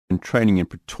training in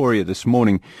Pretoria this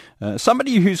morning.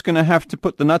 Somebody who's going to have to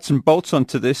put the nuts and bolts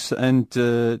onto this and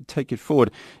take it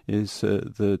forward is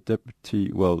the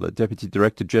Deputy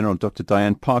Director General, Dr.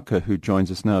 Diane Paker, who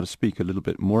joins us now to speak a little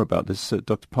bit more about this.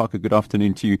 Dr. Paker, good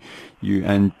afternoon to you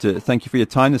and thank you for your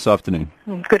time this afternoon.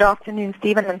 Good afternoon,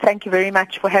 Stephen, and thank you very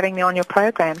much for having me on your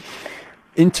program.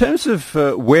 In terms of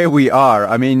where we are,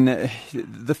 I mean,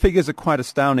 the figures are quite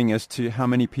astounding as to how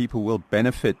many people will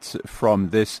benefit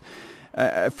from this.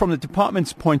 From the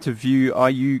department's point of view, are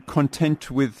you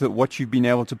content with what you've been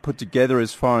able to put together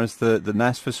as far as the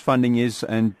NSFAS funding is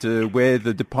and where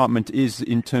the department is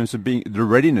in terms of being the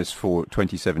readiness for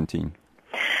 2017?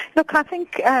 Look, I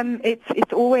think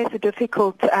it's always a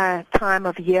difficult time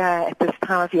of year at this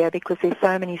time of year because there's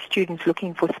so many students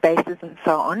looking for spaces and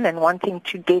so on and wanting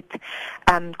to get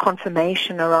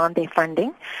confirmation around their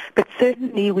funding. But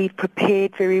certainly we've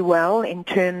prepared very well in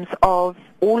terms of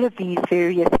all of these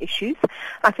various issues.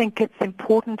 I think it's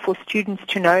important for students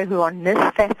to know who are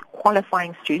NSFAS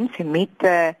qualifying students who meet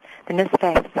the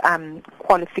NSFAS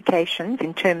qualifications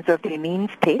in terms of their means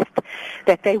test,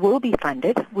 that they will be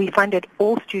funded. We funded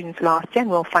all students last year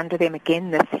and we'll fund them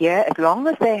again this year as long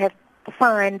as they have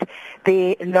signed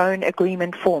their loan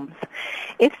agreement forms.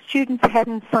 If students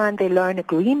hadn't signed their loan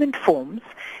agreement forms,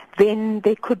 then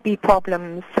there could be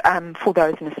problems for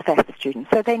those NSFAS students.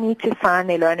 So they need to sign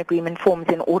their loan agreement forms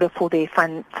in order for their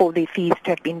fees to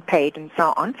have been paid and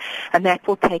so on, and that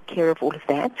will take care of all of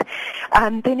that.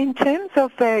 Then in terms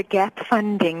of the gap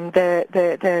funding,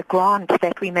 the grant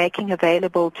that we're making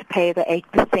available to pay the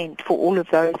 8% for all of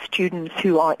those students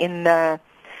who are in the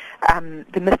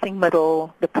missing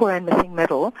middle, the poor and missing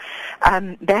middle,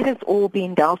 that has all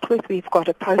been dealt with. We've got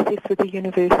a process with the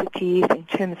universities in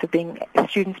terms of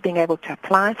students being able to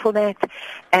apply for that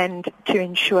and to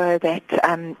ensure that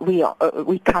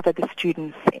we cover the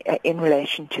students in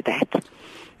relation to that.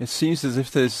 It seems as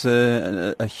if there's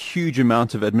a huge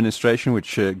amount of administration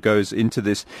which goes into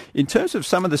this. In terms of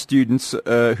some of the students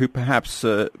who perhaps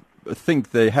think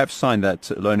they have signed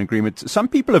that loan agreement, some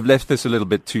people have left this a little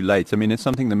bit too late. I mean, it's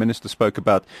something the Minister spoke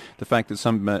about, the fact that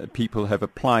some people have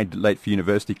applied late for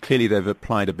university. Clearly they've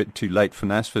applied a bit too late for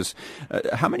NSFAS.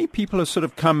 How many people have sort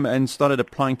of come and started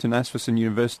applying to NSFAS in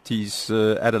universities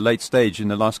at a late stage in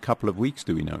the last couple of weeks,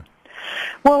 do we know?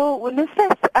 Well,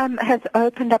 NSFAS has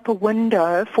opened up a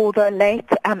window for the late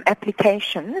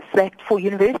applications that for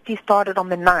university started on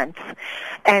the 9th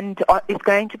and is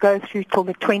going to go through till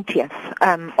the 20th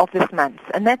of this month.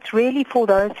 And that's really for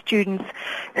those students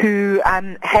who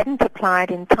hadn't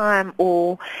applied in time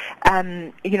or,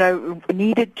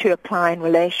 needed to apply in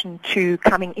relation to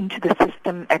coming into the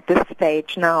system at this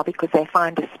stage now because they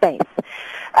find a space.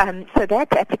 So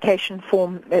that application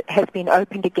form has been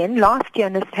opened again. Last year,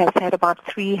 NSFAS had about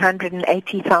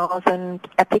 380,000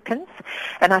 applicants,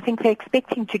 and I think they're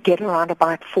expecting to get around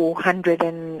about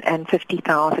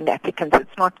 450,000 applicants.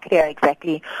 It's not clear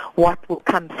exactly what will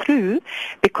come through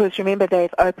because, remember,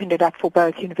 they've opened it up for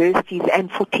both universities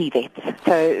and for TVETs,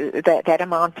 so that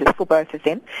amount is for both of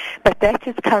them. But that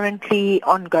is currently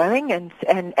ongoing, and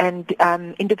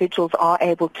individuals are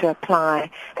able to apply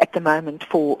at the moment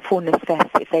for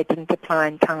NSFAS if they didn't apply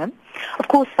in time. Of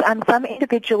course, some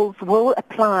individuals will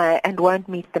apply and won't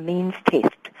meet the means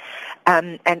test.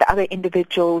 And other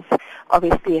individuals,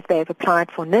 obviously, if they've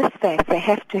applied for NSFAS, they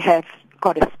have to have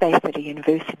got a space at a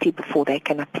university before they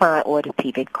can apply or at a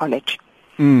TVET college.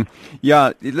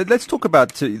 Yeah, let's talk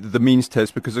about the means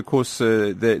test because, of course,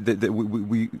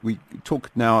 we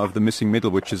talk now of the missing middle,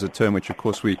 which is a term which, of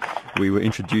course, we were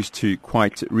introduced to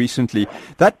quite recently.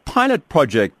 That pilot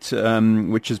project,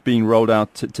 which is being rolled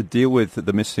out to deal with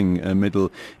the missing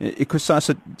middle,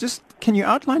 Ikusasa, just can you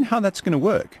outline how that's going to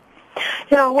work?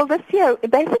 Yeah, well, this year,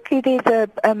 basically there's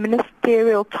a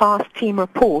ministerial task team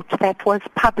report that was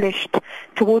published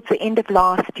towards the end of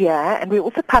last year, and we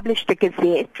also published a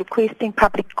gazette requesting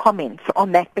public comments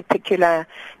on that particular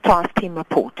task team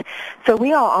report. So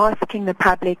we are asking the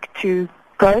public to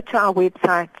go to our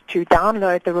website to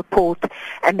download the report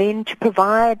and then to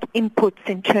provide inputs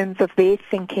in terms of their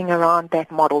thinking around that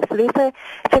model. So it's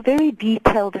a very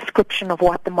detailed description of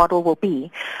what the model will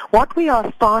be. What we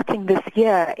are starting this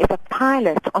year is a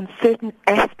pilot on certain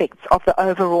aspects of the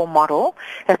overall model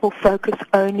that will focus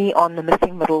only on the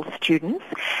missing middle students,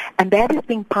 and that is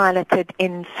being piloted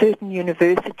in certain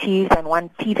universities and one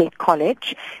TVET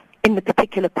college in the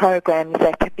particular programs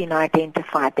that have been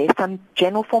identified. There's some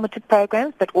general formative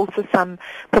programs, but also some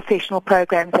professional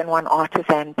programs and one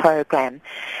artisan program.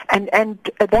 And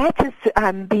that is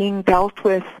being dealt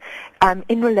with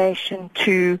in relation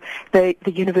to the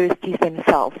universities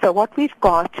themselves. So what we've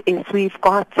got is we've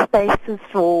got spaces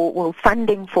for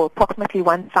funding for approximately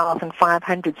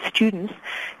 1,500 students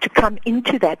to come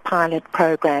into that pilot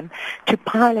program to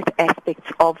pilot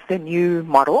aspects of the new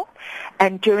model.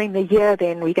 And during the year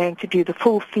then we're going to do the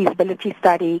full feasibility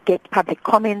study, get public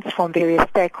comments from various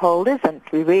stakeholders, and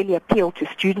we really appeal to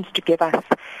students to give us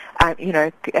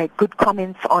good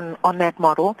comments on that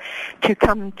model to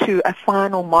come to a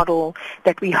final model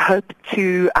that we hope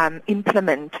to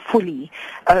implement fully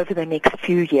over the next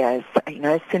few years,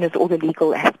 as soon as all the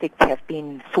legal aspects have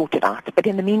been sorted out. But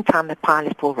in the meantime, the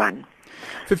pilot will run.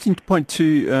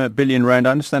 15.2 billion rand,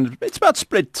 I understand it's about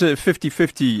split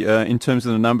 50-50 in terms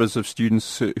of the numbers of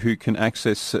students who can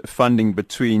access funding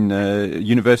between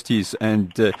universities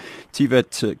and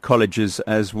TVET colleges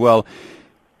as well.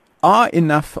 Are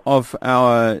enough of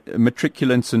our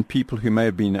matriculants and people who may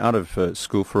have been out of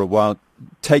school for a while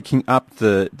taking up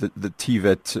the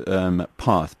TVET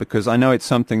path? Because I know it's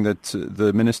something that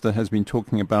the Minister has been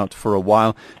talking about for a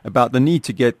while, about the need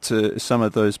to get some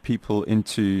of those people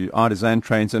into artisan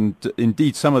trains, and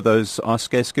indeed some of those are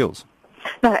scarce skills.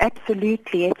 No,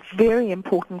 absolutely. It's very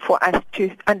important for us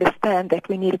to understand that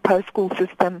we need a post-school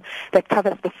system that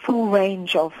covers the full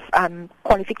range of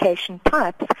qualification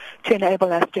types to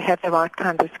enable us to have the right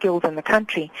kinds of skills in the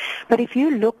country. But if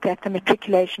you look at the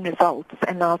matriculation results,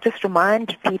 and I'll just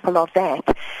remind people of that,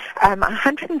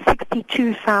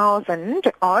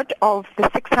 162,000 odd of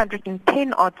the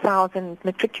 610 odd thousand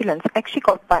matriculants actually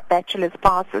got bachelor's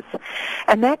passes.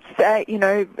 And that's,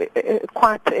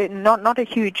 quite not a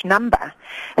huge number.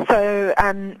 So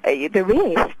the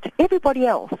rest, everybody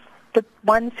else, the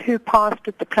ones who passed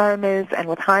with diplomas and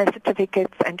with higher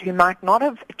certificates and who might not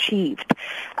have achieved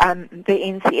the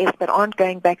NCS but aren't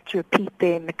going back to repeat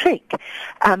their matric,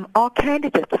 are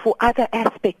candidates for other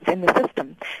aspects in the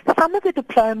system. Some of the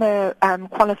diploma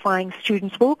qualifying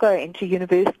students will go into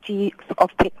universities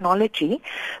of technology,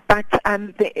 but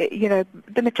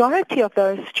the majority of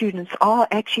those students are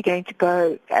actually going to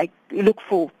go look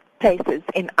for places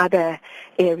in other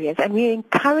areas, and we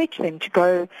encourage them to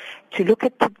go to look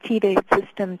at the TVET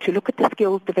system, to look at the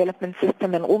skills development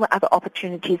system and all the other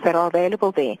opportunities that are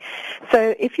available there.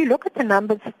 So if you look at the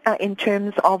numbers in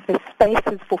terms of the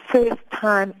spaces for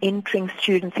first-time entering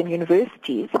students in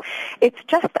universities, it's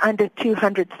just under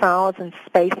 200,000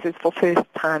 spaces for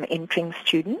first-time entering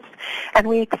students, and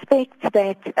we expect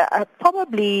that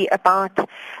probably about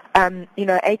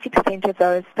 80% of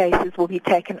those spaces will be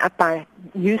taken up by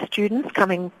new students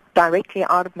coming directly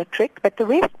out of matric, but the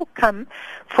rest will come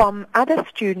from other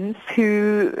students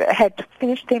who had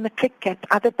finished their matric at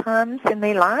other times in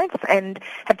their lives and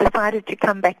have decided to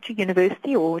come back to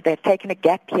university, or they've taken a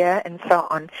gap year and so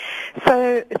on.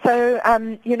 So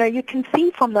you can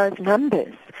see from those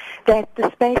numbers that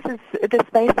the spaces,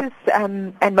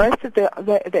 and most of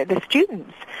the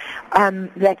students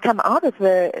that come out of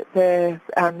the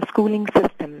schooling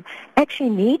system actually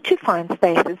need to find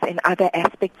spaces in other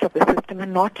aspects of the system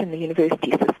and not in the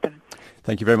university system.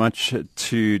 Thank you very much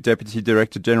to Deputy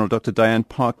Director General Dr. Diane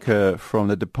Paker from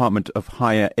the Department of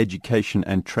Higher Education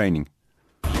and Training.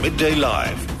 Midday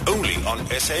Live, only on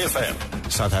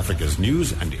SAFM, South Africa's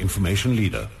news and information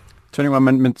leader. 21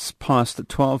 minutes past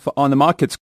 12 on the markets.